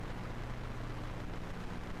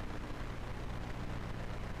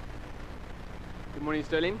Good morning,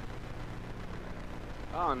 Sterling.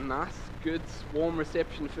 Oh, nice. Good, warm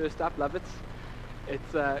reception first up. Love it.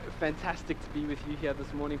 It's fantastic to be with you here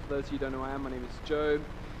this morning. For those of you who don't know who I am, my name is Joe.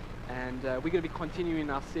 And we're going to be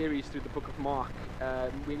continuing our series through the book of Mark.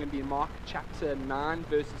 We're going to be in Mark chapter 9,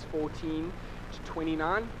 verses 14 to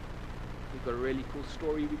 29. We've got a really cool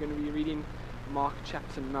story we're going to be reading. Mark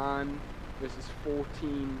chapter 9, verses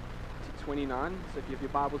 14 to 29. So if you have your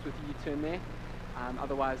Bibles with you, turn there.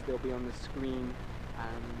 Otherwise, they'll be on the screen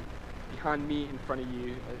behind me, in front of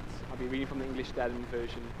you. I'll be reading from the English Standard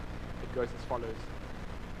Version. It goes as follows.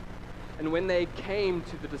 And when they came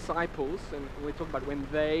to the disciples, and when we talk about when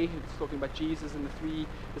they, it's talking about Jesus and the three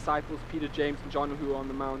disciples, Peter, James, and John, who are on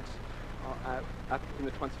the mount up in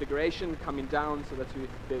the Transfiguration, coming down. So that's who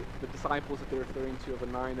the disciples that they're referring to are the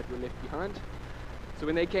 9 that were left behind. So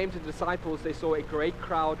when they came to the disciples, they saw a great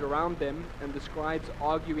crowd around them, and the scribes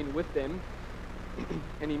arguing with them.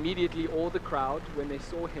 And immediately all the crowd, when they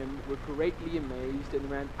saw him, were greatly amazed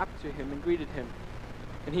and ran up to him and greeted him.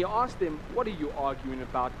 And he asked them, "What are you arguing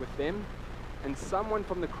about with them?" And someone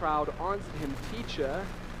from the crowd answered him, "Teacher,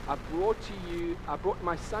 I brought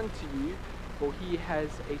my son to you, for he has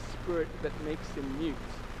a spirit that makes him mute.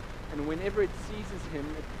 And whenever it seizes him,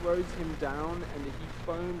 it throws him down, and he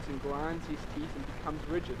foams and grinds his teeth and becomes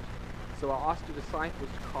rigid. So I asked the disciples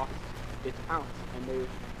to cast it out, and they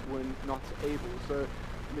were not able." So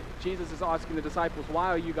Jesus is asking the disciples, why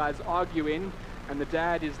are you guys arguing? And the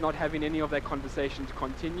dad is not having any of that conversation to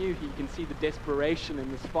continue. He can see the desperation in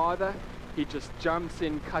his father. He just jumps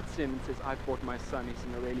in, cuts in, and says, "I've brought my son. He's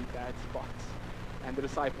in a really bad spot." And the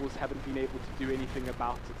disciples haven't been able to do anything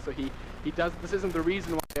about it. So he does. This isn't the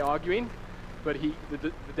reason why they're arguing, but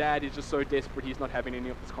the dad is just so desperate. He's not having any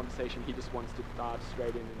of this conversation. He just wants to dive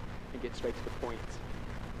straight in and get straight to the point.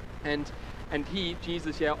 And he,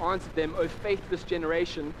 Jesus here, answered them, "O faithless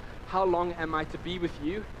generation, how long am I to be with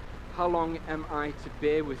you? How long am I to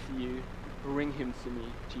bear with you? Bring him to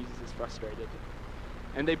me." Jesus is frustrated.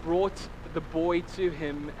 And they brought the boy to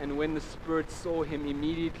him, and when the spirit saw him,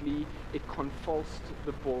 immediately it convulsed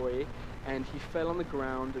the boy, and he fell on the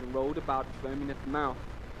ground and rolled about, foaming at the mouth.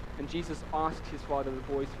 And Jesus asked his father, the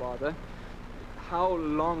boy's father, "How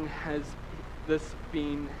long has this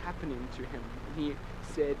been happening to him?" And he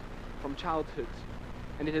said, "From childhood.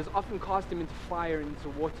 And it has often cast him into fire and into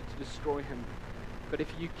water to destroy him. But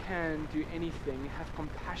if you can do anything, have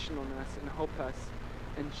compassion on us and help us."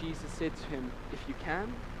 And Jesus said to him, "If you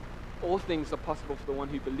can, all things are possible for the one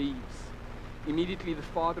who believes." Immediately the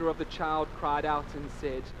father of the child cried out and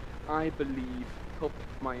said, "I believe, help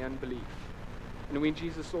my unbelief." And when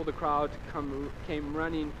Jesus saw the crowd came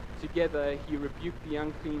running together, he rebuked the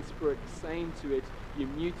unclean spirit, saying to it, "You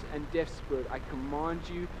mute and deaf spirit, I command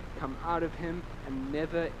you, come out of him and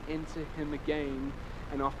never enter him again."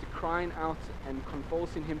 And after crying out and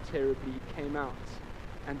convulsing him terribly, he came out.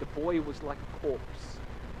 And the boy was like a corpse.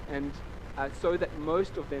 And so that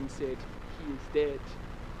most of them said, "He is dead."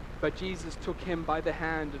 But Jesus took him by the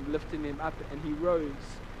hand and lifted him up, and he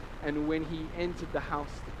rose. And when he entered the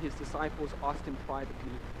house, his disciples asked him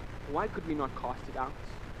privately, "Why could we not cast it out?"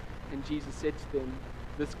 And Jesus said to them,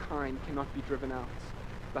 "This kind cannot be driven out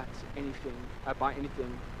by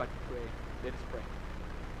anything but prayer." Let us pray.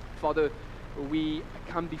 Father, we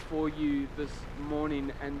come before you this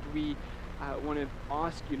morning, and we want to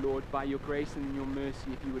ask you, Lord, by your grace and your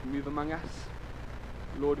mercy, if you would move among us.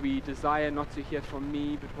 Lord, we desire not to hear from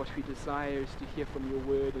me, but what we desire is to hear from your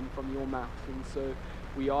word and from your mouth. And so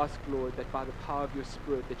we ask, Lord, that by the power of your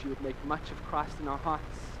Spirit, that you would make much of Christ in our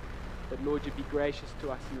hearts, that, Lord, you'd be gracious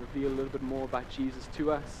to us and reveal a little bit more about Jesus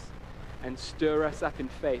to us, and stir us up in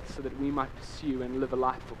faith so that we might pursue and live a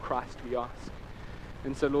life for Christ, we ask.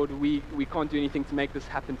 And so, Lord, we can't do anything to make this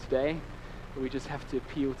happen today, but we just have to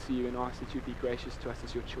appeal to you and ask that you'd be gracious to us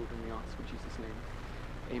as your children, we ask in Jesus' name.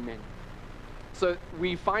 Amen. So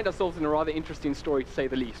we find ourselves in a rather interesting story, to say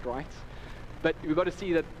the least, right? But we've got to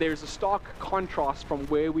see that there's a stark contrast from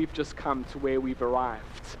where we've just come to where we've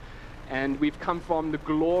arrived. And we've come from the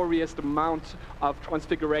glorious Mount of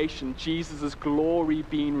Transfiguration, Jesus' glory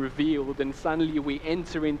being revealed, and suddenly we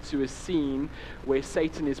enter into a scene where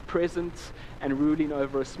Satan is present and ruling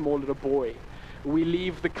over a small little boy. We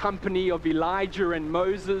leave the company of Elijah and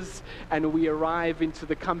Moses, and we arrive into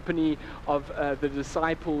the company of the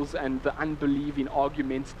disciples and the unbelieving,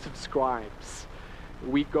 argumentative scribes.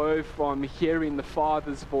 We go from hearing the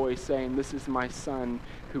Father's voice saying, "This is my Son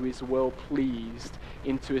who is well pleased,"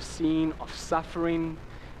 into a scene of suffering,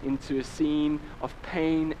 into a scene of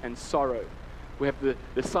pain and sorrow. We have the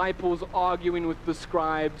disciples arguing with the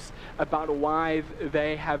scribes about why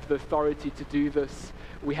they have the authority to do this.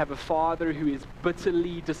 We have a father who is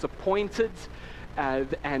bitterly disappointed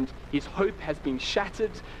and his hope has been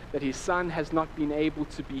shattered, that his son has not been able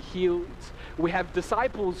to be healed. We have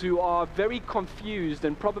disciples who are very confused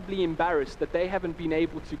and probably embarrassed that they haven't been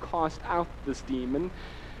able to cast out this demon.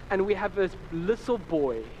 And we have this little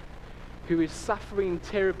boy who is suffering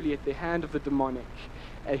terribly at the hand of the demonic,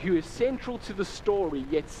 who is central to the story,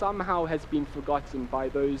 yet somehow has been forgotten by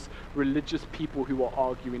those religious people who are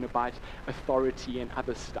arguing about authority and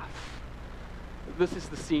other stuff. This is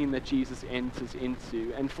the scene that Jesus enters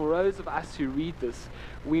into. And for those of us who read this,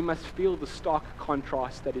 we must feel the stark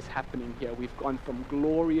contrast that is happening here. We've gone from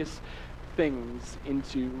glorious things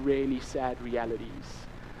into really sad realities.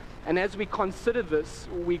 And as we consider this,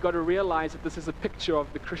 we got to realize that this is a picture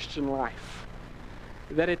of the Christian life.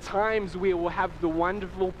 That at times we will have the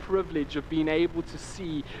wonderful privilege of being able to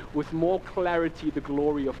see with more clarity the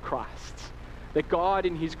glory of Christ. That God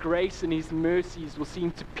in his grace and his mercies will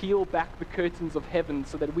seem to peel back the curtains of heaven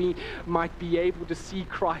so that we might be able to see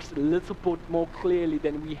Christ a little bit more clearly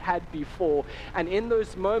than we had before. And in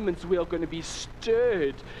those moments we are going to be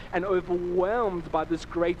stirred and overwhelmed by this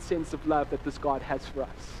great sense of love that this God has for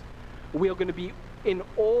us. We are going to be in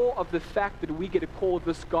awe of the fact that we get to call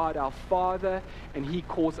this God our Father, and he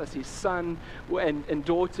calls us his son and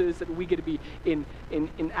daughters, that we get to be in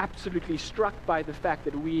absolutely struck by the fact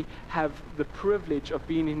that we have the privilege of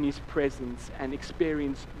being in his presence and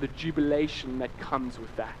experience the jubilation that comes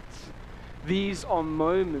with that. These are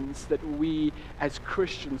moments that we as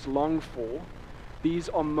Christians long for. These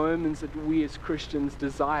are moments that we as Christians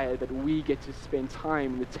desire, that we get to spend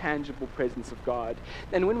time in the tangible presence of God.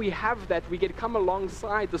 And when we have that, we get to come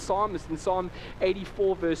alongside the psalmist in Psalm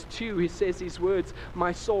 84 verse 2, who says these words,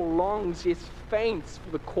 "My soul longs, yes, faints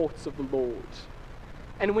for the courts of the Lord."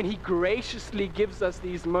 And when he graciously gives us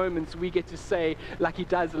these moments, we get to say, like he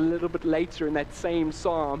does a little bit later in that same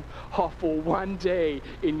psalm, for one day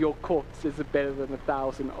in your courts is better than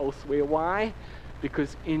 1,000 elsewhere. Why?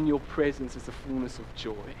 Because in your presence is the fullness of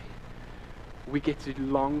joy. We get to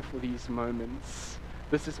long for these moments.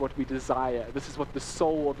 This is what we desire. This is what the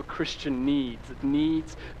soul of a Christian needs. It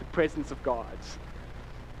needs the presence of God.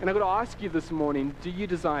 And I've got to ask you this morning, do you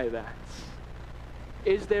desire that?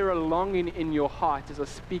 Is there a longing in your heart as I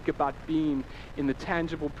speak about being in the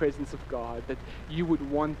tangible presence of God, that you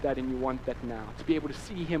would want that and you want that now, to be able to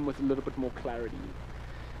see him with a little bit more clarity?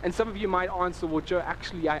 And some of you might answer, well, Joe,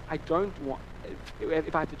 actually, I don't want,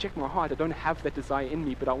 if I have to check my heart, I don't have that desire in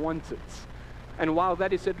me, but I want it. And while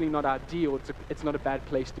that is certainly not ideal, it's not a bad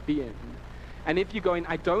place to be in. And if you're going,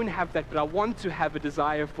 I don't have that, but I want to have a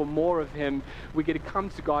desire for more of him, we get to come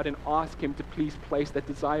to God and ask him to please place that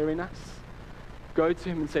desire in us. Go to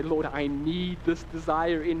him and say, Lord, I need this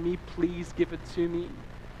desire in me. Please give it to me.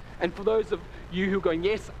 And for those of you who are going,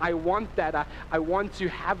 yes, I want that. I want to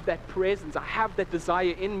have that presence. I have that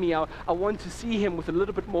desire in me. I want to see him with a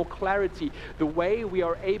little bit more clarity. The way we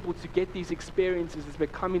are able to get these experiences is by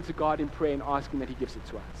coming to God in prayer and asking that he gives it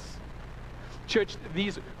to us. Church,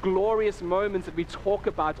 these glorious moments that we talk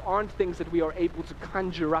about aren't things that we are able to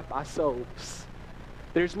conjure up ourselves.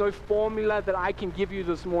 There's no formula that I can give you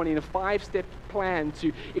this morning, a 5-step plan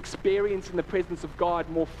to experience in the presence of God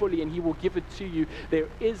more fully, and he will give it to you. There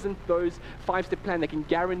isn't those 5-step plan that can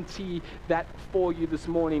guarantee that for you this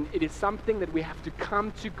morning. It is something that we have to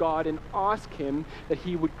come to God and ask him that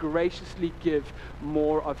he would graciously give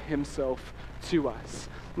more of himself to us.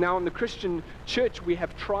 Now, in the Christian church, we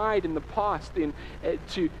have tried in the past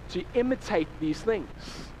to imitate these things.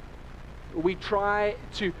 We try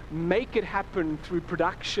to make it happen through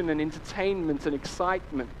production and entertainment and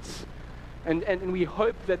excitement. And we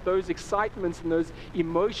hope that those excitements and those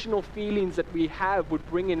emotional feelings that we have would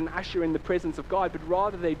bring in and usher in the presence of God, but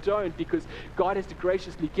rather they don't, because God has to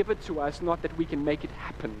graciously give it to us, not that we can make it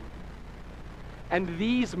happen. And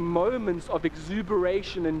these moments of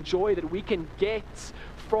exuberation and joy that we can get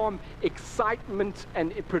from excitement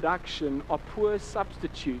and production are poor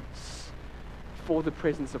substitutes for the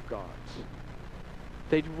presence of God.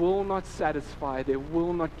 They will not satisfy, they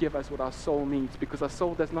will not give us what our soul needs, because our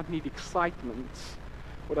soul does not need excitement.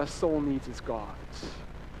 What our soul needs is God,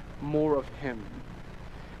 more of him.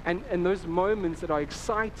 And those moments that are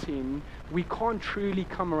exciting, we can't truly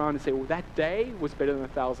come around and say, well, that day was better than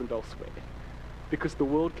 1,000 elsewhere, because the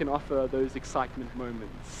world can offer those excitement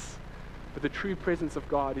moments. But the true presence of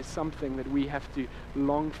God is something that we have to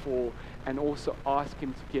long for and also ask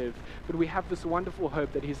him to give. But we have this wonderful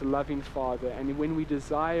hope that he's a loving Father, and when we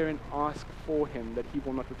desire and ask for him, that he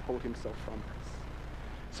will not withhold himself from us.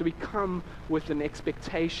 So we come with an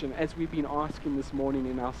expectation, as we've been asking this morning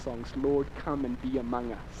in our songs, Lord, come and be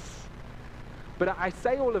among us. But I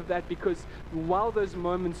say all of that because while those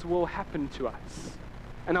moments will happen to us,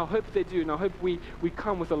 And I hope they do, and I hope we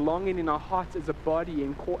come with a longing in our hearts as a body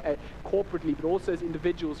and corporately, but also as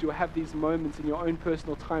individuals. You'll have these moments in your own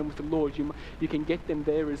personal time with the Lord. You can get them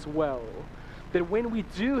there as well. That when we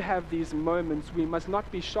do have these moments, we must not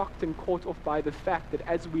be shocked and caught off by the fact that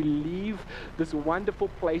as we leave this wonderful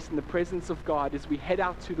place in the presence of God, as we head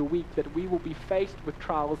out to the week, that we will be faced with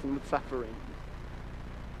trials and with suffering.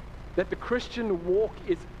 That the Christian walk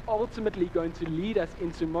is ultimately going to lead us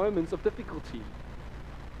into moments of difficulty.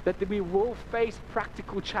 That we will face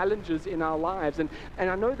practical challenges in our lives. And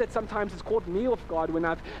I know that sometimes it's caught me off guard when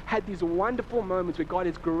I've had these wonderful moments where God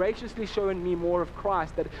has graciously shown me more of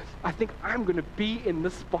Christ, that I think I'm going to be in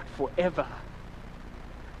this spot forever.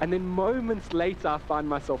 And then moments later, I find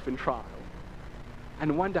myself in trial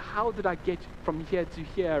and wonder, how did I get from here to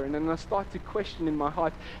here? And then I start to question in my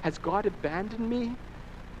heart, has God abandoned me?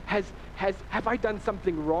 Have I done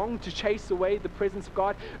something wrong to chase away the presence of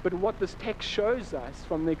God? But what this text shows us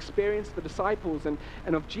from the experience of the disciples and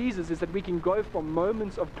of Jesus is that we can go from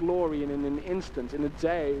moments of glory, and in an instant, in a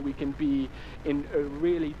day, we can be in a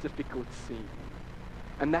really difficult scene.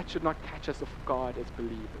 And that should not catch us off guard as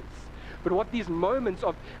believers. But what these moments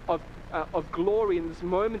of glory and these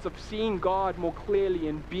moments of seeing God more clearly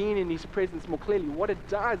and being in His presence more clearly, what it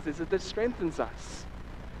does is that it strengthens us.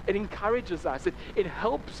 It encourages us. It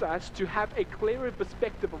helps us to have a clearer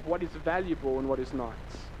perspective of what is valuable and what is not.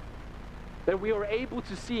 That we are able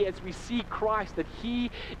to see, as we see Christ, that He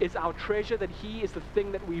is our treasure, that He is the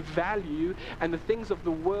thing that we value, and the things of the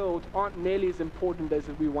world aren't nearly as important as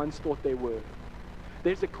we once thought they were.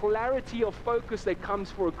 There's a clarity of focus that comes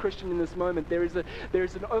for a Christian in this moment. There is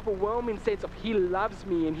an overwhelming sense of He loves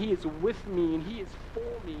me and He is with me and He is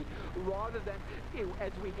for me, rather than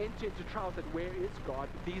as we enter into trials that where is God?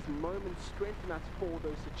 These moments strengthen us for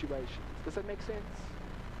those situations. Does that make sense?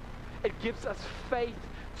 It gives us faith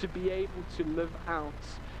to be able to live out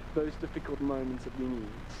those difficult moments that we need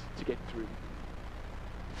to get through.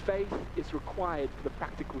 Faith is required for the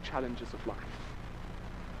practical challenges of life.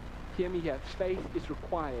 Hear me here. Faith is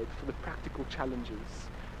required for the practical challenges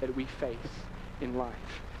that we face in life.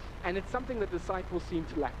 And it's something that disciples seem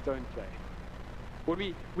to lack, don't they?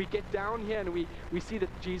 When we get down here and we see that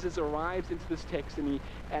Jesus arrives into this text,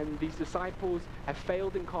 and these disciples have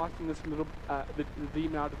failed in casting this the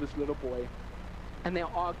demon out of this little boy, and they're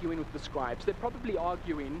arguing with the scribes. They're probably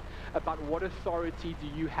arguing about what authority do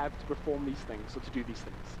you have to perform these things or to do these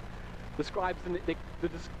things. The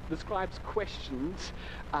scribes questioned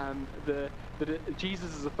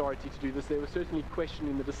Jesus' authority to do this. They were certainly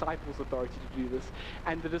questioning the disciples' authority to do this.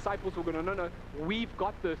 And the disciples were going, no, we've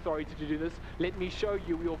got the authority to do this. Let me show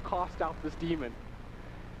you. We'll cast out this demon.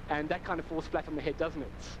 And that kind of falls flat on the head, doesn't it?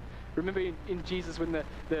 Remember in Jesus when the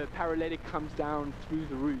paralytic comes down through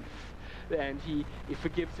the roof, and he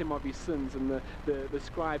forgives him of his sins, and the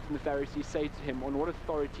scribes and the Pharisees say to him, on what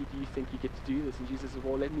authority do you think you get to do this? And Jesus says,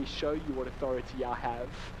 well, let me show you what authority I have.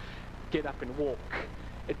 Get up and walk.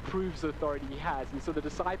 It proves the authority he has. And so the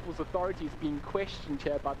disciples' authority is being questioned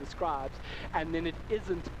here by the scribes, and then it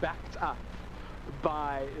isn't backed up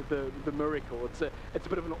by the miracle. It's a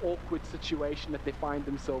bit of an awkward situation that they find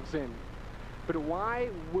themselves in. But why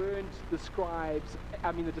weren't the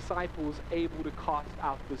disciples able to cast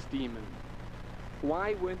out this demon?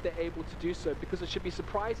 Why weren't they able to do so? Because it should be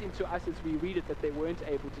surprising to us as we read it that they weren't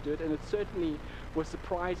able to do it, and it certainly was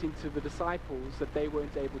surprising to the disciples that they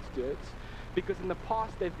weren't able to do it, because in the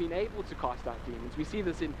past they've been able to cast out demons. We see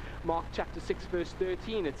this in Mark chapter 6 verse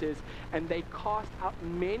 13. It says, and they cast out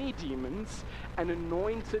many demons and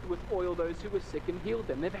anointed with oil those who were sick and healed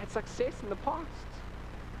them. They've had success in the past.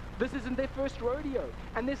 This isn't their first rodeo,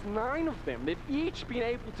 and there's 9 of them. They've each been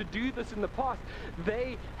able to do this in the past.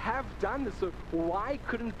 They have done this, so why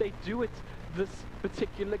couldn't they do it this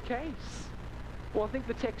particular case? Well, I think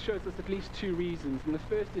the text shows us at least 2 reasons, and the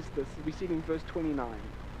first is this. We see it in verse 29,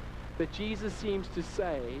 that Jesus seems to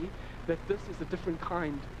say that this is a different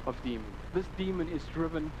kind of demon. This demon is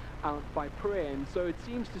driven out by prayer, and so it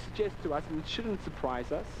seems to suggest to us, and it shouldn't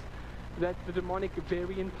surprise us, that the demonic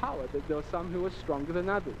vary in power, that there are some who are stronger than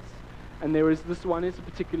others. And this one is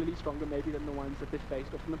particularly stronger maybe than the ones that they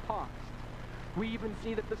faced off in the past. We even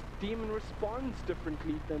see that this demon responds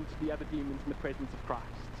differently than to the other demons in the presence of Christ.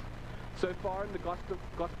 So far in the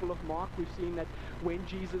Gospel of Mark, we've seen that when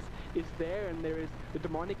Jesus is there and the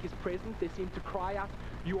demonic is present, they seem to cry out,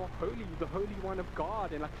 you are holy, the Holy One of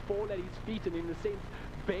God, and like fall at his feet and in a sense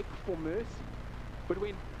beg for mercy. But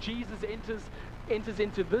when Jesus enters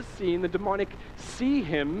into this scene, the demonic see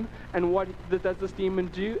him, and what does this demon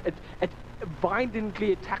do? It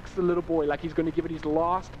violently attacks the little boy like he's going to give it his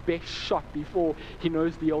last best shot before he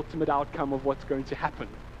knows the ultimate outcome of what's going to happen.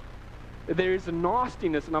 There is a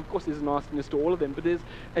nastiness, and of course there's a nastiness to all of them, but there's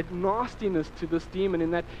a nastiness to this demon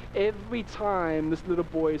in that every time this little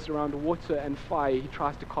boy is around water and fire, he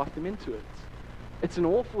tries to cast him into it. It's an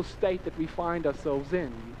awful state that we find ourselves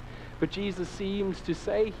in. But Jesus seems to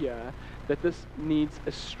say here that this needs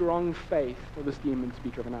a strong faith for this demon to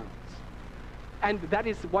be driven out. And that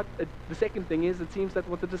is what the second thing is. It seems that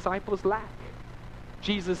what the disciples lack.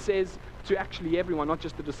 Jesus says to actually everyone, not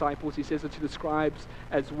just the disciples, he says it to the scribes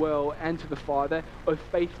as well and to the Father, "O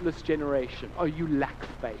faithless generation, oh, you lack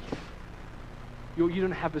faith. You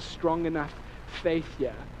don't have a strong enough faith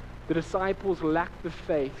here." The disciples lack the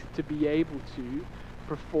faith to be able to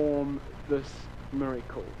perform this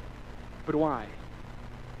miracle. But why?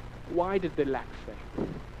 Why did they lack faith?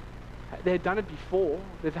 They had done it before.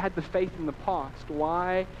 They've had the faith in the past.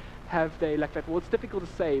 Why have they lacked faith? Well, it's difficult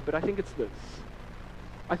to say, but I think it's this.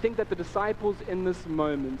 I think that the disciples in this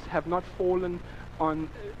moment have not fallen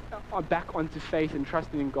back onto faith and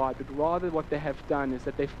trusting in God, but rather what they have done is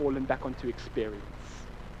that they've fallen back onto experience.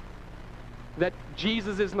 That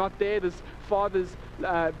Jesus is not there. This father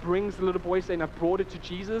brings the little boy saying, "I've brought it to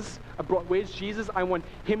Jesus. Where's Jesus? I want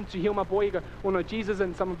him to heal my boy." You go, "Well, no, Jesus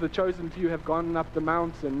and some of the chosen few have gone up the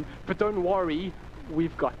mountain, but don't worry,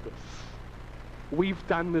 we've got this. We've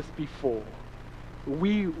done this before.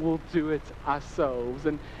 We will do it ourselves."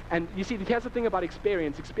 And you see, here's the thing about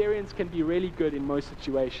experience. Experience can be really good in most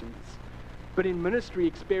situations. But in ministry,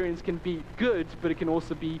 experience can be good, but it can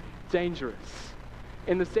also be dangerous.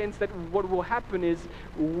 In the sense that what will happen is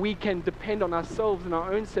we can depend on ourselves and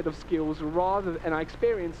our own set of skills and our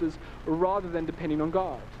experiences rather than depending on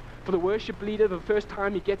God. For the worship leader, the first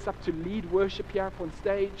time he gets up to lead worship here up on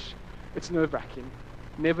stage, it's nerve-wracking.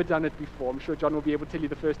 Never done it before. I'm sure John will be able to tell you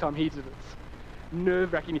the first time he did it.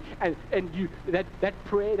 Nerve-wracking. And that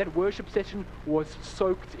prayer, that worship session was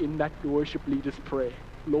soaked in that worship leader's prayer.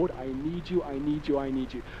 "Lord, I need you, I need you, I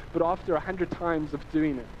need you." But after 100 times of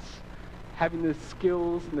doing it, having the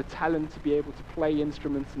skills and the talent to be able to play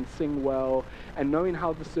instruments and sing well, and knowing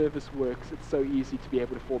how the service works, it's so easy to be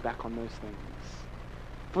able to fall back on those things.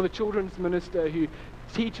 For the children's minister who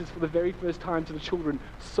teaches for the very first time to the children,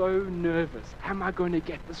 so nervous. Am I going to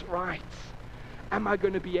get this right? Am I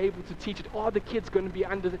going to be able to teach it? Are the kids going to be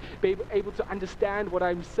able to understand what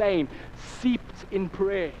I'm saying? Seeped in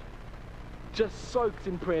prayer. Just soaked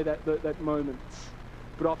in prayer that moment.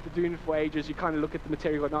 But after doing it for ages, you kind of look at the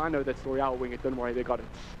material and go, "No, I know that story, I'll wing it, don't worry, they got it."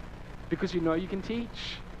 Because you know you can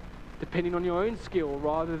teach, depending on your own skill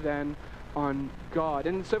rather than on God.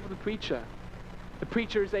 And so for the preacher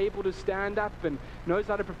is able to stand up and knows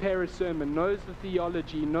how to prepare a sermon, knows the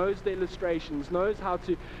theology, knows the illustrations, knows how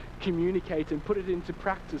to communicate and put it into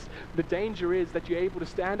practice. The danger is that you're able to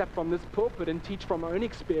stand up from this pulpit and teach from your own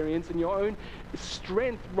experience and your own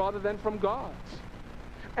strength rather than from God.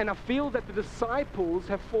 And I feel that the disciples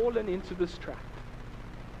have fallen into this trap.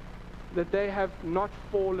 That they have not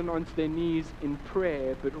fallen onto their knees in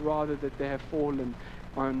prayer, but rather that they have fallen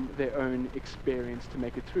on their own experience to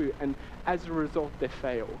make it through. And as a result, they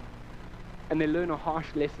fail. And they learn a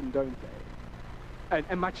harsh lesson, don't they?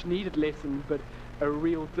 A much needed lesson, but a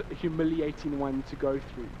real humiliating one to go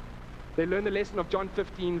through. They learn the lesson of John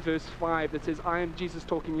 15, verse 5, that says, "I am," Jesus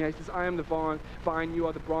talking here, he says, "I am the vine, you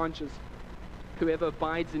are the branches. Whoever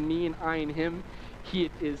abides in me and I in him, he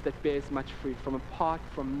it is that bears much fruit. Apart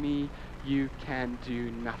from me, you can do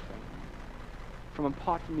nothing."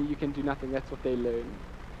 Apart from me, you can do nothing. That's what they learn.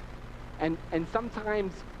 And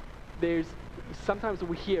sometimes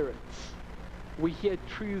we hear it. We hear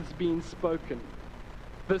truths being spoken.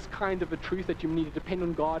 This kind of a truth that you need to depend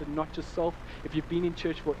on God and not yourself. If you've been in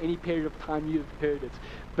church for any period of time, you've heard it.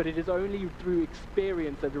 But it is only through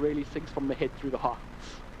experience that it really sinks from the head through the heart.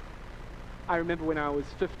 I remember when I was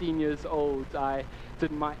 15 years old, I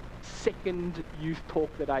did my second youth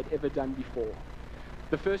talk that I'd ever done before.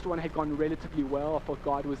 The first one had gone relatively well. I thought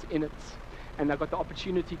God was in it. And I got the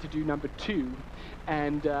opportunity to do number 2.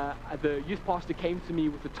 And the youth pastor came to me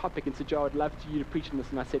with the topic and said, "Joe, I'd love you to preach on this."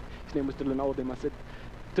 And I said, his name was Dylan Oldham. I said,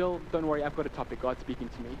 "Dill, don't worry, I've got a topic. God's speaking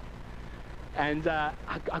to me." And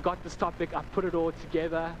I got this topic. I put it all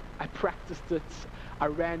together. I practiced it. I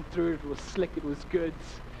ran through it. It was slick. It was good.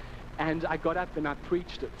 And I got up and I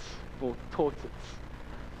preached it, or taught it.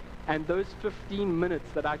 And those 15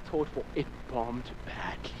 minutes that I taught for, it bombed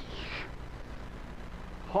badly.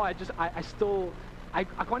 Oh, I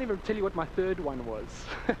can't even tell you what my third one was.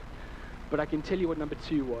 But I can tell you what number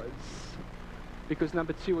 2 was. Because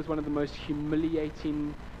number 2 was one of the most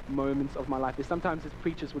humiliating moments of my life. There's sometimes as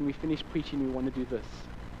preachers, when we finish preaching, we want to do this.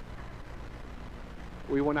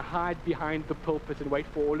 We want to hide behind the pulpit and wait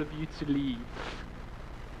for all of you to leave.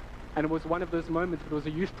 And it was one of those moments, but it was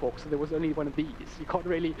a youth talk, so there was only one of these. You can't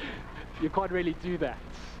really do that.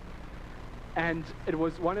 And it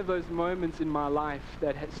was one of those moments in my life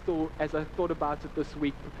that has still, as I thought about it this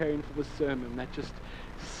week, preparing for the sermon, that just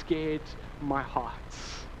scared my heart.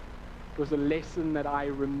 It was a lesson that I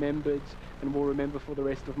remembered and will remember for the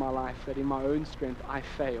rest of my life, that in my own strength I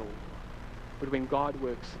fail. But when God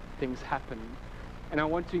works, things happen. And I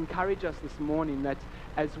want to encourage us this morning that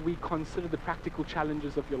as we consider the practical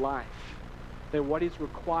challenges of your life, that what is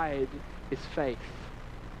required is faith.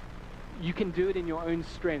 You can do it in your own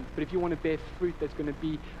strength, but if you want to bear fruit that's going to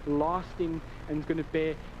be lasting and is going to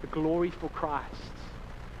bear the glory for Christ,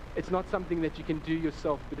 it's not something that you can do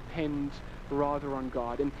yourself, but depend rather on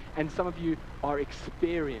God. And some of you are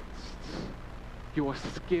experienced, you are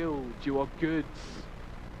skilled, you are good.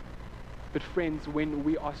 But friends, when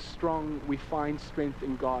we are strong, we find strength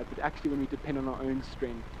in God. But actually, when we depend on our own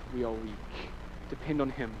strength, we are weak. Depend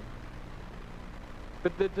on Him.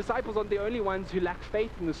 But the disciples aren't the only ones who lack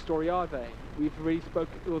faith in the story, are they? We've already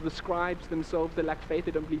spoken, or the scribes themselves, they lack faith.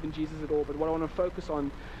 They don't believe in Jesus at all. But what I want to focus on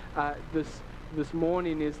this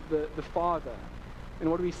morning is the Father. And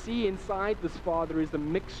what we see inside this Father is the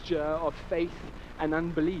mixture of faith and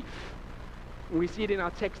unbelief. We see it in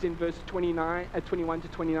our text in verse 21 to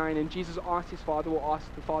 29, and Jesus asked his father, or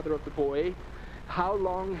asked the father of the boy, how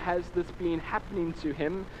long has this been happening to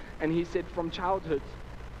him? And he said, from childhood.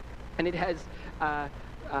 And it has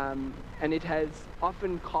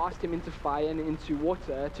often cast him into fire and into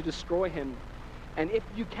water to destroy him. And if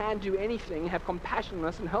you can do anything, have compassion on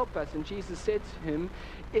us and help us. And Jesus said to him,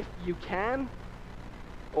 if you can,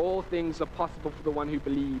 all things are possible for the one who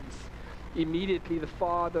believes. Immediately the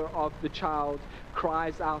father of the child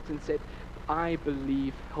cries out and said, I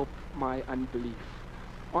believe, help my unbelief.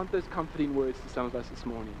 Aren't those comforting words to some of us this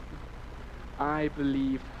morning? I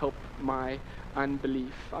believe, help my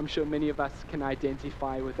unbelief. I'm sure many of us can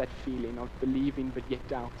identify with that feeling of believing but yet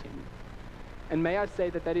doubting. And may I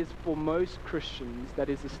say that is for most Christians, that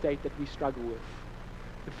is a state that we struggle with.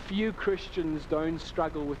 The few Christians don't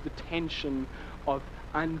struggle with the tension of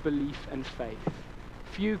unbelief and faith.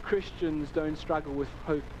 Few Christians don't struggle with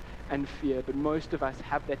hope and fear, but most of us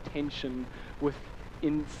have that tension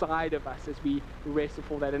inside of us as we wrestle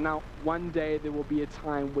for that. And now, one day there will be a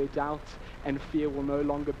time where doubt and fear will no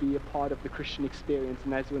longer be a part of the Christian experience,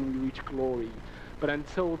 and that's when we reach glory. But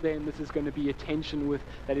until then, this is going to be a tension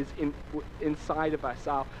that is inside of us.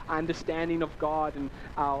 Our understanding of God and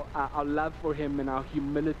our love for Him and our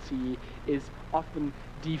humility is often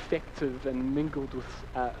defective and mangled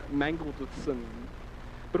with sin.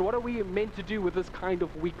 But what are we meant to do with this kind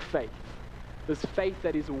of weak faith? This faith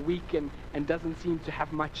that is weak and doesn't seem to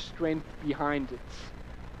have much strength behind it.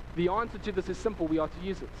 The answer to this is simple. We are to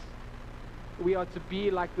use it. We are to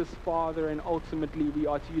be like this Father, and ultimately we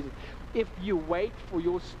are to use it. If you wait for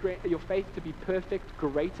your faith to be perfect,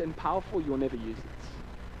 great, and powerful, you'll never use it.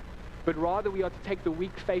 But rather we are to take the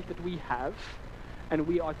weak faith that we have, and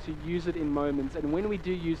we are to use it in moments. And when we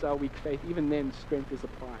do use our weak faith, even then strength is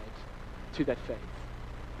applied to that faith.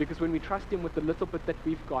 Because when we trust Him with the little bit that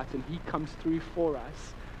we've got and He comes through for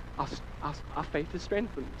us, our faith is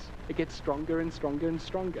strengthened. It gets stronger and stronger and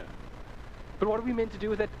stronger. But what are we meant to do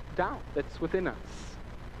with that doubt that's within us?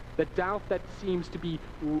 That doubt that seems to be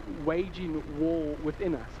waging war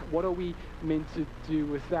within us. What are we meant to do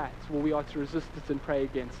with that? Well, we are to resist it and pray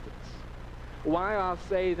against it. Why I'll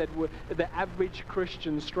say that the average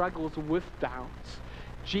Christian struggles with doubt,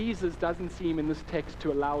 Jesus doesn't seem in this text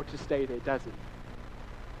to allow it to stay there, does He?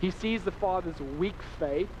 He sees the Father's weak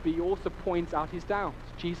faith, but He also points out his doubt.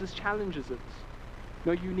 Jesus challenges it.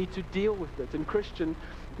 No, you need to deal with it. And Christian,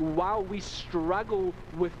 while we struggle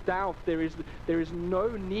with doubt, there is no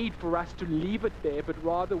need for us to leave it there, but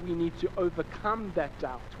rather we need to overcome that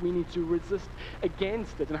doubt. We need to resist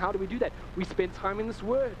against it. And how do we do that? We spend time in this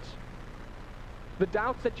Word. The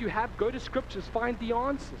doubts that you have, go to Scriptures, find the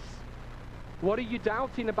answers. What are you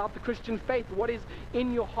doubting about the Christian faith? What is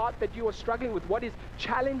in your heart that you are struggling with? What is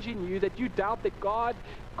challenging you that you doubt that God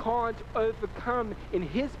can't overcome in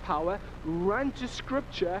His power? Run to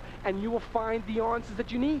Scripture and you will find the answers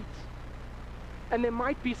that you need. And there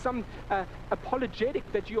might be some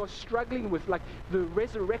apologetic that you are struggling with, like the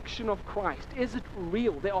resurrection of Christ. Is it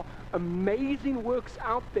real? There are amazing works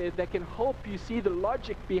out there that can help you see the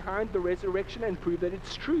logic behind the resurrection and prove that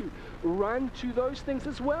it's true. Run to those things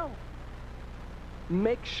as well.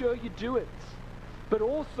 Make sure you do it. But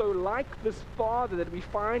also, like this Father that we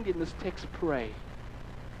find in this text, pray.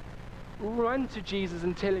 Run to Jesus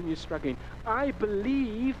and tell Him you're struggling. I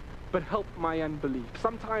believe, but help my unbelief.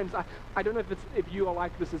 Sometimes, I don't know if you are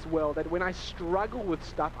like this as well, that when I struggle with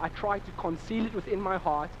stuff, I try to conceal it within my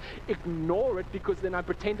heart, ignore it because then I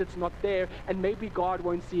pretend it's not there, and maybe God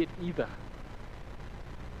won't see it either.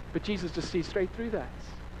 But Jesus just sees straight through that.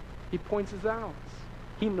 He points us out.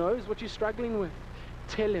 He knows what you're struggling with.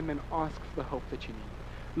 Tell him and ask for the help that you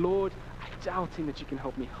need. Lord, I'm doubting that you can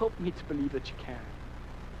help me. Help me to believe that you can.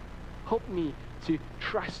 Help me to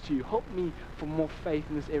trust you. Help me for more faith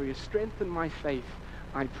in this area. Strengthen my faith,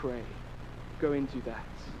 I pray. Go and do that.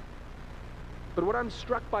 But what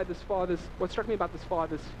struck me about this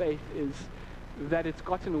father's faith is that it's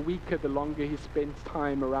gotten weaker the longer he spends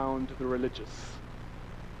time around the religious.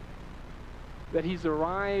 That he's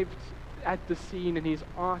arrived at the scene and he's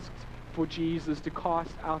asked for Jesus to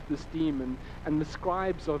cast out this demon, and the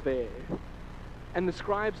scribes are there. And the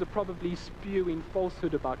scribes are probably spewing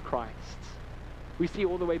falsehood about Christ. We see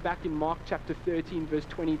all the way back in Mark chapter 13, verse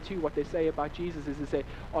 22, what they say about Jesus is they say,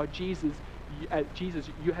 oh, Jesus,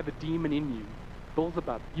 you have a demon in you.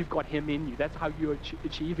 Beelzebub, you've got him in you. That's how you're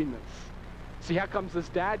achieving this. So here comes this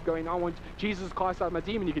dad going, I want Jesus to cast out my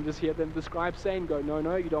demon. You can just hear the scribes saying,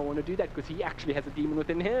 no, you don't want to do that because he actually has a demon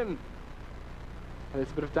within him. And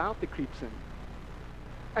there's a bit of doubt that creeps in.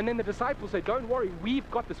 And then the disciples say, don't worry, we've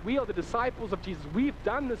got this. We are the disciples of Jesus. We've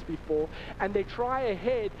done this before. And they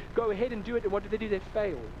go ahead and do it. And what do? They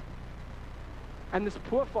fail. And this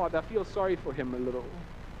poor father, I feel sorry for him a little.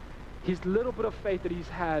 His little bit of faith that he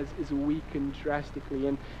has is weakened drastically.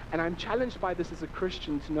 And I'm challenged by this as a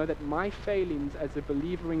Christian to know that my failings as a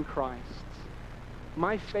believer in Christ,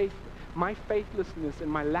 my faithlessness and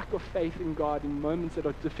my lack of faith in God in moments that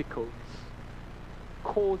are difficult,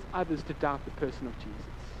 cause others to doubt the person of Jesus.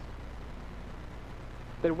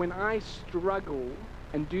 That when I struggle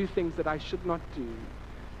and do things that I should not do,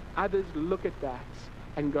 others look at that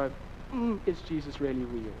and go, is Jesus really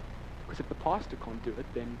real? Because if the pastor can't do it,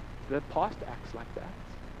 then the pastor acts like that.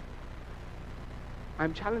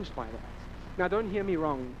 I'm challenged by that. Now don't hear me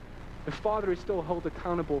wrong. The Father is still held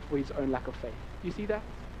accountable for his own lack of faith. You see that?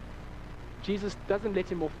 Jesus doesn't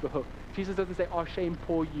let him off the hook. Jesus doesn't say, oh, shame,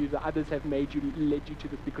 poor you, the others have led you to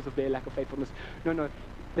this because of their lack of faithfulness. No,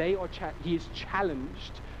 he is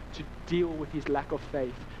challenged to deal with his lack of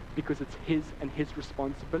faith because it's his and his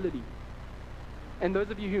responsibility. And those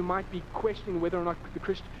of you who might be questioning whether or not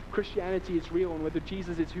Christianity is real and whether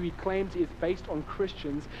Jesus is who he claims he is based on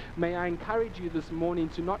Christians, may I encourage you this morning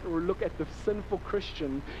to not look at the sinful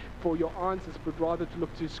Christian for your answers, but rather to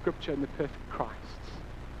look to Scripture and the perfect Christ.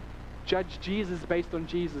 Judge Jesus based on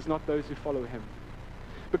Jesus, not those who follow him.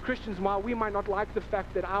 But Christians, while we might not like the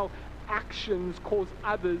fact that our actions cause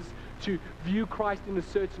others to view Christ in a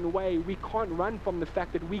certain way, we can't run from the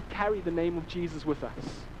fact that we carry the name of Jesus with us.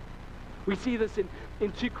 We see this in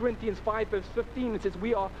 2 Corinthians 5 verse 15. It says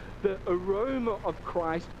we are the aroma of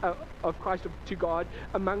Christ to God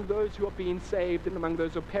among those who are being saved and among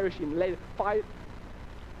those who are perishing. Later, 5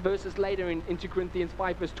 verses later in 2 Corinthians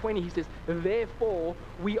 5 verse 20, he says, therefore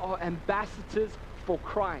we are ambassadors for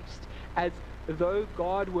Christ. As though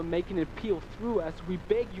God were making an appeal through us, we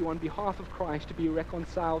beg you on behalf of Christ to be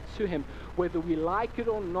reconciled to him. Whether we like it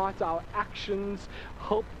or not, our actions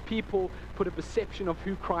help people put a perception of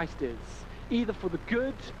who Christ is, either for the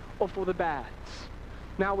good or for the bad.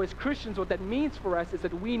 Now, as Christians, what that means for us is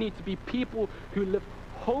that we need to be people who live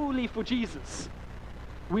wholly for Jesus.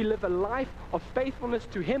 We live a life of faithfulness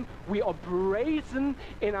to him. We are brazen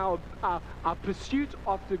in our pursuit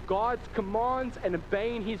after God's commands and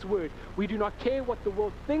obeying his word. We do not care what the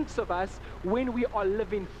world thinks of us when we are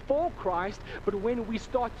living for Christ, but when we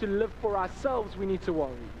start to live for ourselves, we need to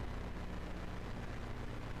worry.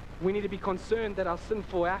 We need to be concerned that our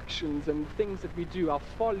sinful actions and things that we do, our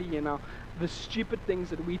folly and the stupid things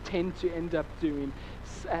that we tend to end up doing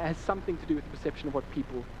has something to do with the perception of what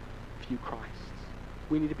people view Christ.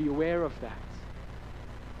 We need to be aware of that.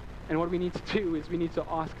 And what we need to do is we need to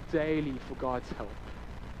ask daily for God's help.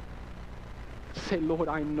 Say, Lord,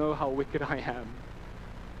 I know how wicked I am.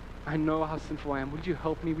 I know how sinful I am. Would you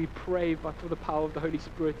help me? We pray for the power of the Holy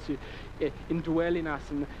Spirit to indwell in us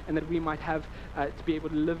and that we might have, to be able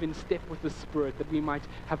to live in step with the Spirit, that we might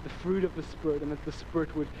have the fruit of the Spirit and that the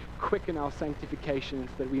Spirit would quicken our sanctification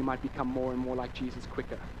so that we might become more and more like Jesus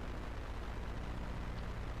quicker.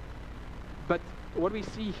 But what we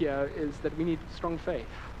see here is that we need strong faith.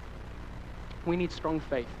 We need strong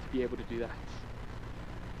faith to be able to do that.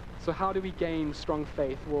 So how do we gain strong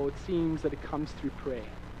faith? Well, it seems that it comes through prayer.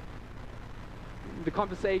 The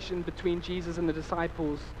conversation between Jesus and the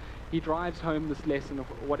disciples, he drives home this lesson of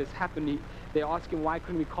what has happened. They ask him, why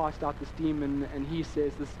couldn't we cast out this demon? And he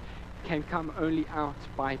says this can come only out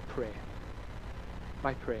by prayer.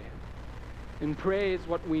 By prayer. And prayer is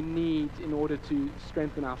what we need in order to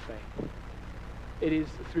strengthen our faith. It is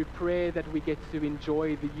through prayer that we get to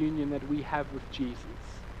enjoy the union that we have with Jesus.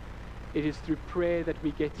 It is through prayer that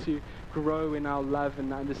we get to grow in our love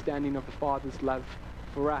and understanding of the Father's love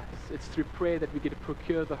for us. It's through prayer that we get to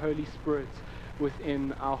procure the Holy Spirit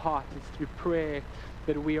within our hearts. It's through prayer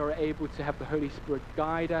that we are able to have the Holy Spirit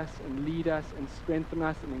guide us and lead us and strengthen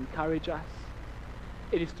us and encourage us.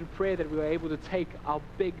 It is through prayer that we are able to take our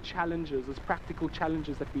big challenges, those practical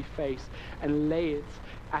challenges that we face, and lay it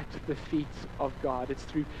at the feet of God. It's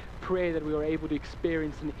through prayer that we are able to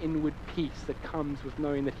experience an inward peace that comes with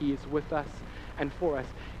knowing that He is with us and for us.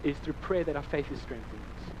 It is through prayer that our faith is strengthened.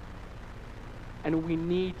 And we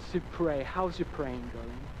need to pray. How's your praying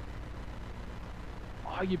going?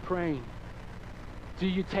 Are you praying? Do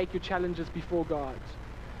you take your challenges before God?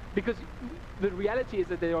 Because the reality is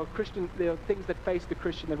that there are things that face the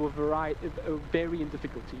Christian that will vary in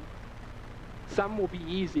difficulty. Some will be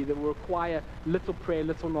easy, that will require little prayer,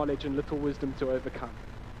 little knowledge, and little wisdom to overcome.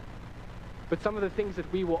 But some of the things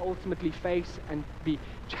that we will ultimately face and be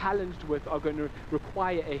challenged with are going to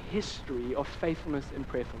require a history of faithfulness and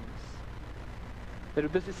prayerfulness.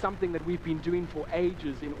 That this is something that we've been doing for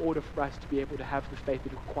ages in order for us to be able to have the faith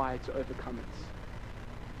that is required to overcome it.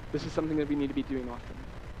 This is something that we need to be doing often.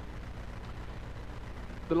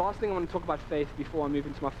 The last thing I want to talk about faith before I move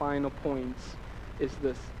into my final points is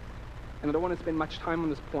this. And I don't want to spend much time on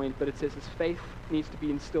this point, but it says this: faith needs to be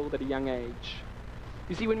instilled at a young age.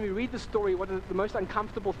 You see, when we read the story, the most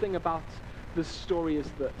uncomfortable thing about this story is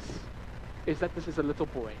that this is a little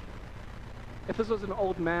boy. If this was an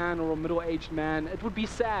old man or a middle-aged man, it would be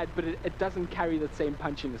sad, but it doesn't carry that same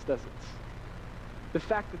punchiness, does it? The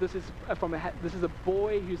fact that this is a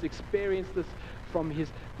boy who's experienced this from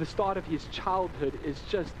the start of his childhood is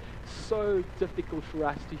just so difficult for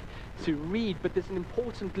us to read. But there's an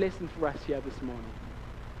important lesson for us here this morning,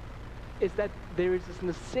 is that there is this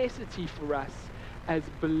necessity for us as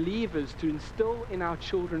believers to instill in our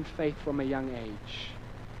children faith from a young age.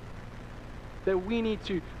 That we need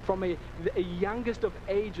to, from a youngest of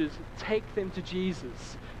ages, take them to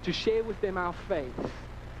Jesus, to share with them our faith.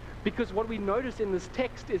 Because what we notice in this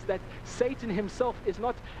text is that Satan himself is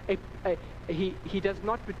not he does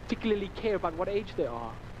not particularly care about what age they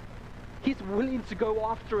are. He's willing to go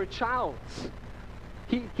after a child.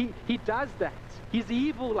 He does that. He's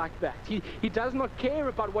evil like that. He does not care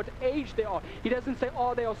about what age they are. He doesn't say,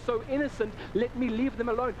 oh, they are so innocent, let me leave them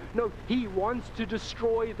alone. No, he wants to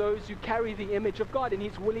destroy those who carry the image of God, and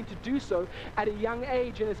he's willing to do so at a young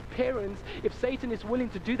age. And as parents, if Satan is willing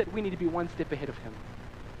to do that, we need to be one step ahead of him.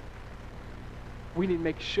 We need to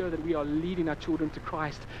make sure that we are leading our children to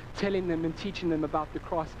Christ, telling them and teaching them about the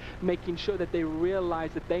cross, making sure that they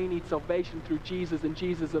realize that they need salvation through Jesus and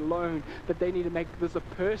Jesus alone, that they need to make this a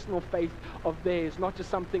personal faith of theirs, not just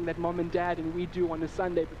something that mom and dad and we do on a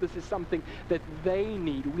Sunday, but this is something that they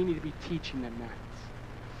need. We need to be teaching them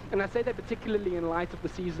that. And I say that particularly in light of the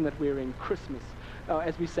season that we're in, Christmas.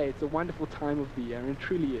 As we say, it's a wonderful time of the year, and it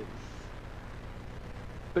truly is.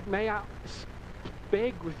 But may I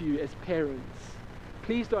beg with you as parents,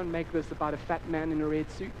 please don't make this about a fat man in a red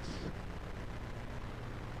suit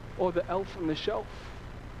or the elf on the shelf.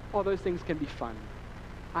 All those things can be fun.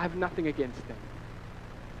 I have nothing against them.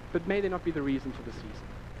 But may they not be the reason for the season.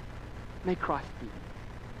 May Christ be.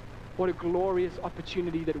 What a glorious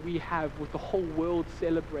opportunity that we have with the whole world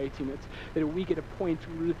celebrating it, that we get a point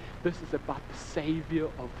where this is about the Savior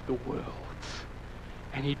of the world.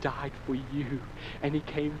 And he died for you, and he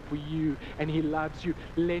came for you, and he loves you.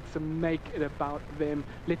 Let's make it about them.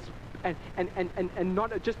 And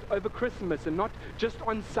not just over Christmas, and not just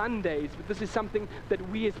on Sundays, but this is something that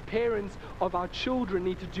we as parents of our children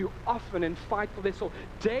need to do often and fight for their soul.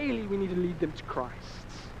 Daily we need to lead them to Christ.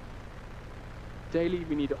 Daily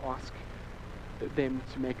we need to ask them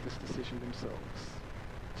to make this decision themselves.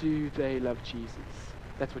 Do they love Jesus?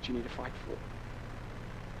 That's what you need to fight for.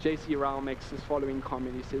 J.C. Ryle makes this following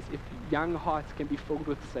comment. He says, if young hearts can be filled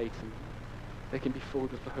with Satan, they can be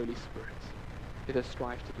filled with the Holy Spirit. Let us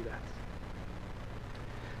strive to do that.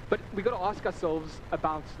 But we've got to ask ourselves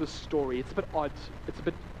about the story. It's a bit odd. It's a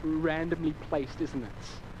bit randomly placed, isn't it?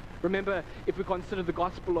 Remember, if we consider the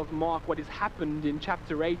Gospel of Mark, what has happened in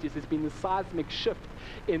chapter 8 is there's been a seismic shift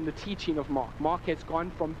in the teaching of Mark. Mark has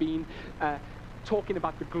gone from being talking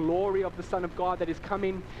about the glory of the Son of God that is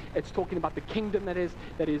coming. It's talking about the kingdom that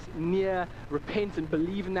is near. Repent and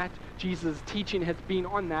believe in that. Jesus' teaching has been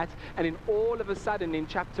on that. And then all of a sudden in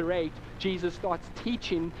chapter 8, Jesus starts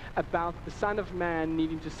teaching about the Son of Man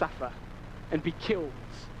needing to suffer and be killed.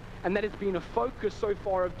 And that has been a focus so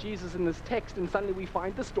far of Jesus in this text. And suddenly we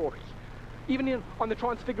find the story Even on the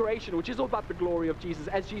Transfiguration, which is all about the glory of Jesus,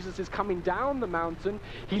 as Jesus is coming down the mountain,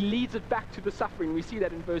 he leads it back to the suffering. We see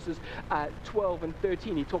that in verses 12 and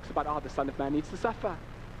 13. He talks about, the Son of Man needs to suffer.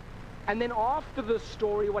 And then after the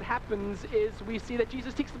story, what happens is we see that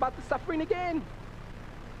Jesus talks about the suffering again.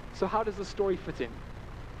 So how does the story fit in?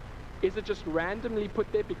 Is it just randomly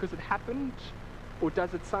put there because it happened? Or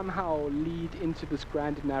does it somehow lead into this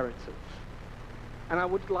grander narrative? And I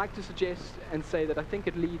would like to suggest and say that I think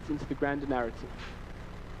it leads into the grander narrative.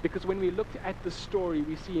 Because when we look at the story,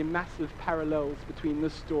 we see massive parallels between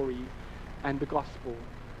this story and the gospel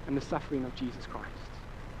and the suffering of Jesus Christ.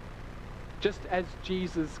 Just as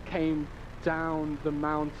Jesus came down the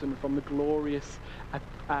mountain from the glorious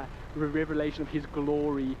revelation of his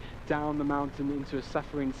glory down the mountain into a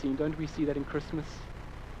suffering scene, don't we see that in Christmas?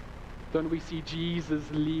 Don't we see Jesus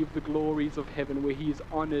leave the glories of heaven where he is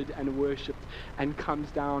honored and worshipped and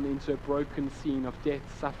comes down into a broken scene of death,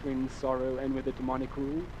 suffering, sorrow, and with a demonic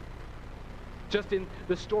rule? Just in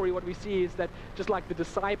the story, what we see is that just like the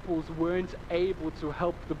disciples weren't able to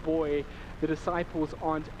help the boy, the disciples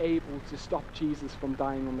aren't able to stop Jesus from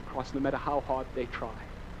dying on the cross, no matter how hard they try.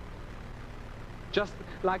 Just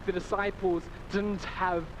like the disciples didn't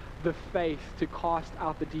have the faith to cast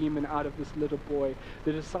out the demon out of this little boy,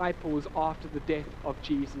 the disciples, after the death of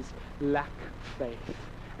Jesus, lack faith.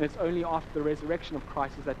 And it's only after the resurrection of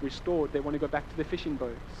Christ is that restored, they want to go back to the fishing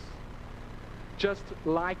boats. Just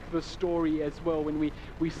like the story as well, when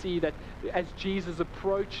we see that as Jesus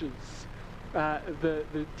approaches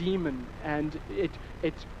the demon and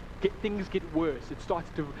things get worse, it starts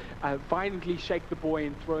to violently shake the boy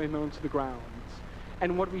and throw him onto the ground.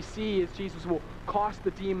 And what we see is Jesus will cast the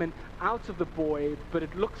demon out of the boy, but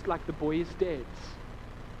it looks like the boy is dead.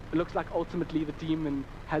 It looks like ultimately the demon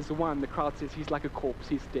has won. The crowd says he's like a corpse,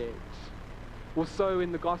 he's dead. Well, so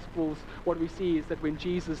in the Gospels, what we see is that when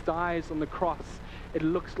Jesus dies on the cross, it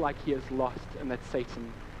looks like he has lost and that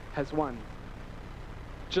Satan has won.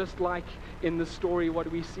 Just like in the story, what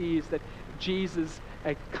we see is that Jesus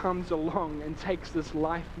comes along and takes this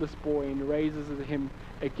lifeless boy and raises him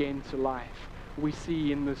again to life. We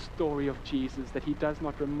see in the story of Jesus that he does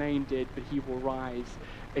not remain dead, but he will rise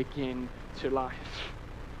again to life.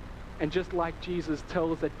 And just like Jesus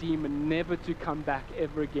tells that demon never to come back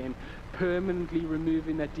ever again, permanently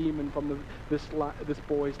removing that demon from this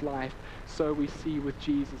boy's life, so we see with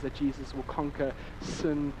Jesus that Jesus will conquer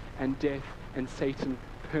sin and death and Satan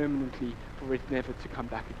permanently for it never to come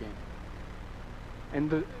back again.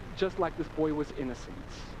 And just like this boy was innocent,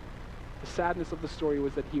 the sadness of the story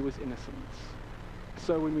was that he was innocent.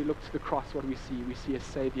 So when we look to the cross, what do we see? We see a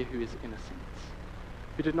Savior who is innocent,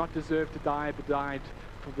 who did not deserve to die, but died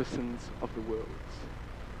for the sins of the world.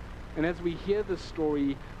 And as we hear this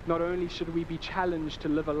story, not only should we be challenged to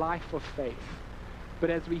live a life of faith, but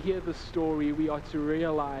as we hear this story, we are to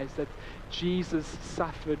realize that Jesus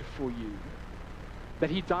suffered for you, that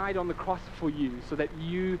he died on the cross for you, so that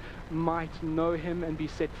you might know him and be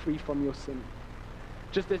set free from your sin.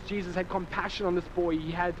 Just as Jesus had compassion on this boy,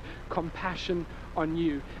 he had compassion on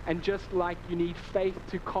you. And just like you need faith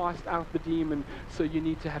to cast out the demon, so you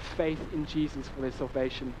need to have faith in Jesus for their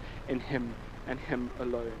salvation in him and him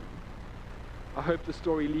alone. I hope the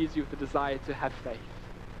story leaves you with the desire to have faith,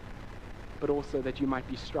 but also that you might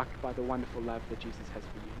be struck by the wonderful love that Jesus has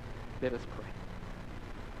for you. Let us pray.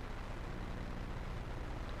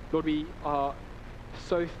 Lord, we are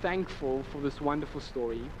so thankful for this wonderful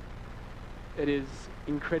story. It is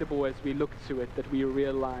incredible as we look to it that we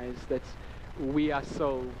realize that we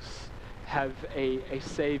ourselves have a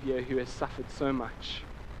Savior who has suffered so much,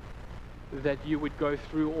 that you would go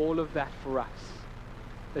through all of that for us,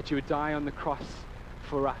 that you would die on the cross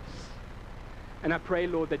for us. And I pray,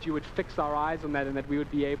 Lord, that you would fix our eyes on that and that we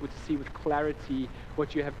would be able to see with clarity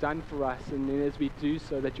what you have done for us, and then as we do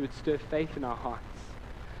so, that you would stir faith in our hearts.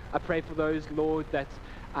 I pray for those, Lord, that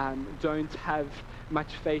don't have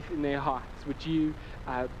much faith in their hearts. Would you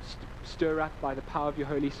stir up by the power of your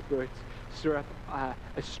Holy Spirit, stir up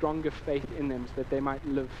a stronger faith in them so that they might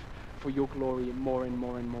live for your glory more and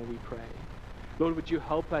more and more, we pray. Lord, would you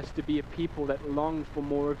help us to be a people that long for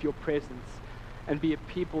more of your presence and be a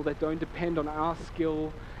people that don't depend on our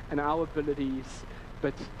skill and our abilities,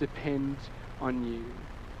 but depend on you.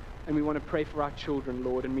 And we want to pray for our children,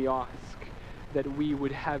 Lord, and we ask that we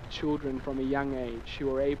would have children from a young age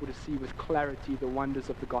who are able to see with clarity the wonders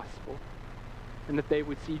of the gospel, and that they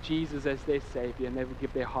would see Jesus as their Savior, and they would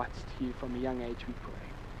give their hearts to you from a young age, we pray.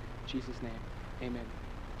 In Jesus' name, amen.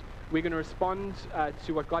 We're going to respond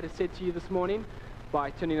to what God has said to you this morning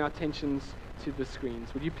by turning our attentions to the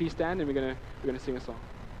screens. Would you please stand, and we're going to sing a song.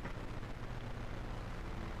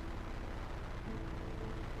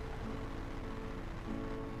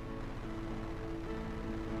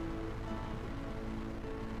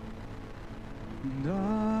 And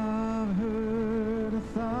I've heard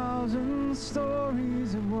 1,000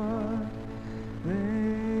 stories of what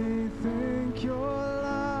they think you're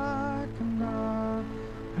like, and I've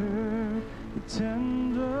heard the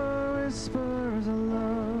tender whispers of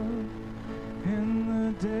love in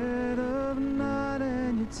the dead of night,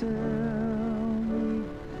 and you tell me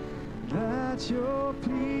that you're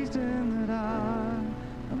pleased and that I'm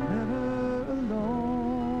never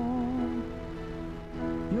alone.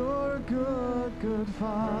 You're a good, good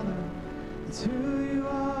Father. It's who you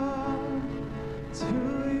are. It's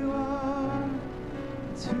who you are.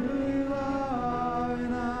 It's who you are,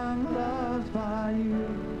 and I'm loved by you.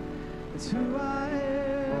 It's who I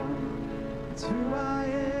am. It's who I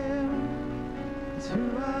am. It's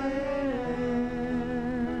who I am.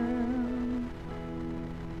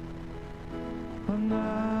 And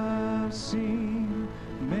I've seen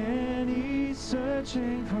many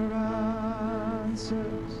searching for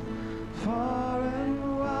answers far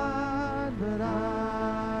and wide, but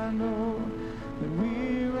I know that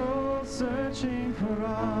we're all searching for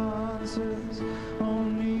answers.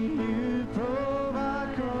 Only you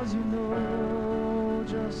provide, 'cause you know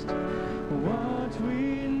just what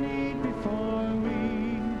we need before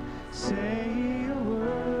we say a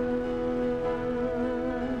word.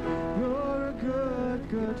 You're a good,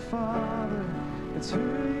 good Father. It's who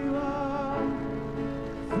you are,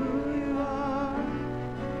 who you are,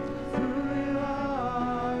 who you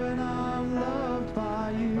are, and I'm loved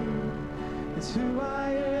by you. It's who I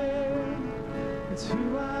am, it's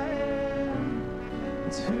who I am,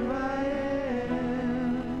 it's who I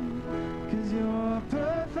am. 'Cause you're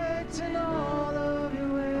perfect in all of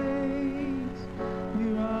your ways.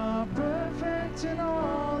 You are perfect in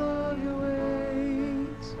all of your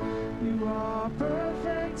ways. You are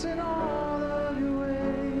perfect in all of your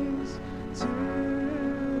ways to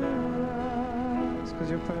us. 'Cause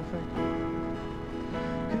you're perfect.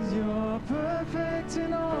 'Cause you're perfect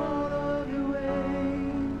in all of your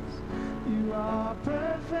ways. You are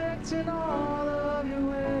perfect in all of your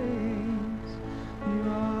ways. You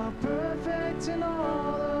are perfect in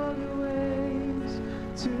all of your ways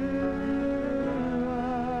to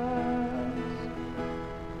us.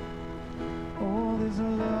 Oh, there's a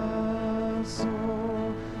love so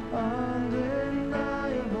undeniable.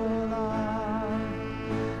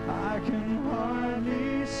 I can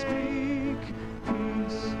hardly speak.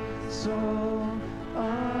 Peace so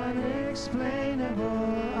unexplainable.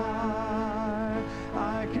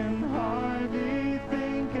 I can hardly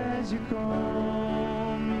think as you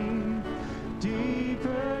call me.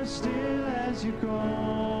 Deeper still as you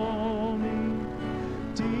call me.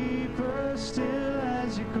 Deeper still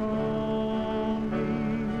as you call me.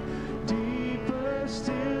 Deeper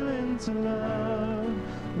still into love,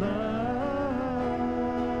 love.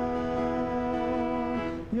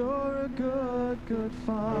 You're a good, good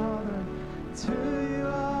Father. It's who you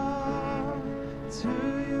are. It's who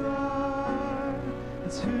you are.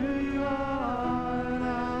 It's who you are, and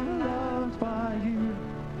I'm loved by you.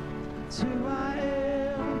 It's who I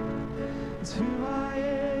am. It's who I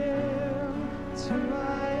am. It's who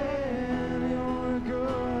I am. You're a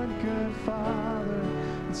good, good Father.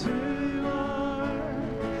 It's who you are.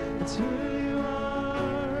 It's who you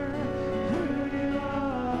are. Who you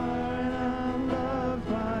are, and I'm loved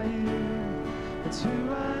by you. It's who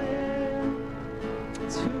I am.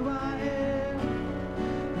 It's who I am.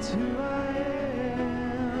 It's who I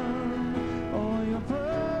am. Oh, you're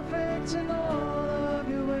perfect in all of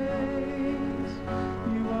your ways.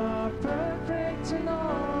 You are perfect in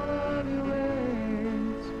all of your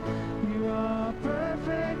ways. You are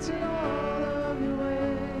perfect in all of your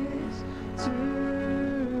ways to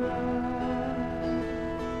us.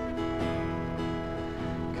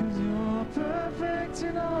 'Cause you're perfect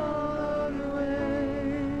in all of your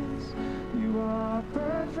ways. You are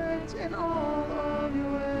perfect in all of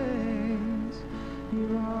your ways. You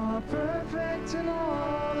are perfect in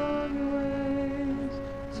all of your ways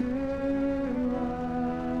to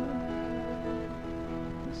us.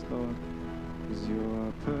 Yes, Lord. 'Cause you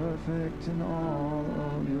are perfect in all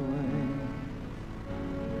of your ways.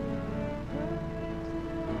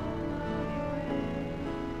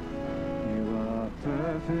 You are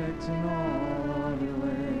perfect in all of your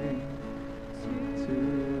ways to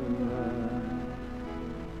us.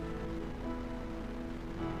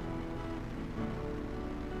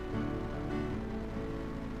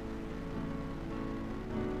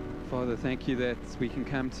 Father, thank you that we can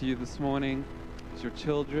come to you this morning as your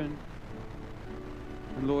children.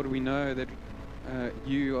 And Lord, we know that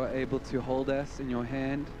you are able to hold us in your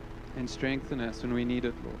hand and strengthen us when we need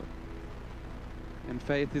it, Lord. And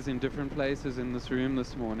faith is in different places in this room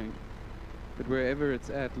this morning. But wherever it's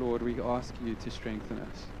at, Lord, we ask you to strengthen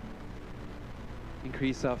us.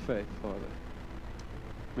 Increase our faith, Father.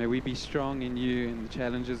 May we be strong in you in the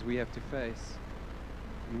challenges we have to face.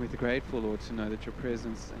 And we're grateful, Lord, to know that your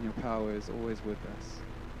presence and your power is always with us.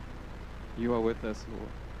 You are with us, Lord.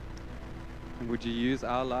 And would you use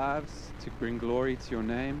our lives to bring glory to your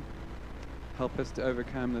name? Help us to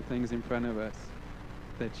overcome the things in front of us,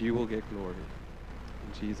 that you will get glory.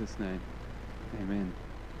 In Jesus' name, amen.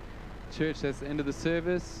 Church, that's the end of the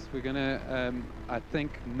service. We're going to, I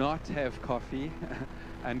think, not have coffee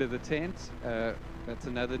under the tent. That's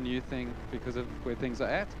another new thing because of where things are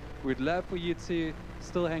at. We'd love for you to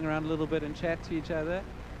still hang around a little bit and chat to each other,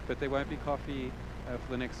 but there won't be coffee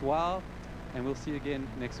for the next while, and we'll see you again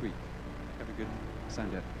next week. Have a good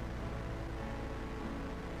Sunday.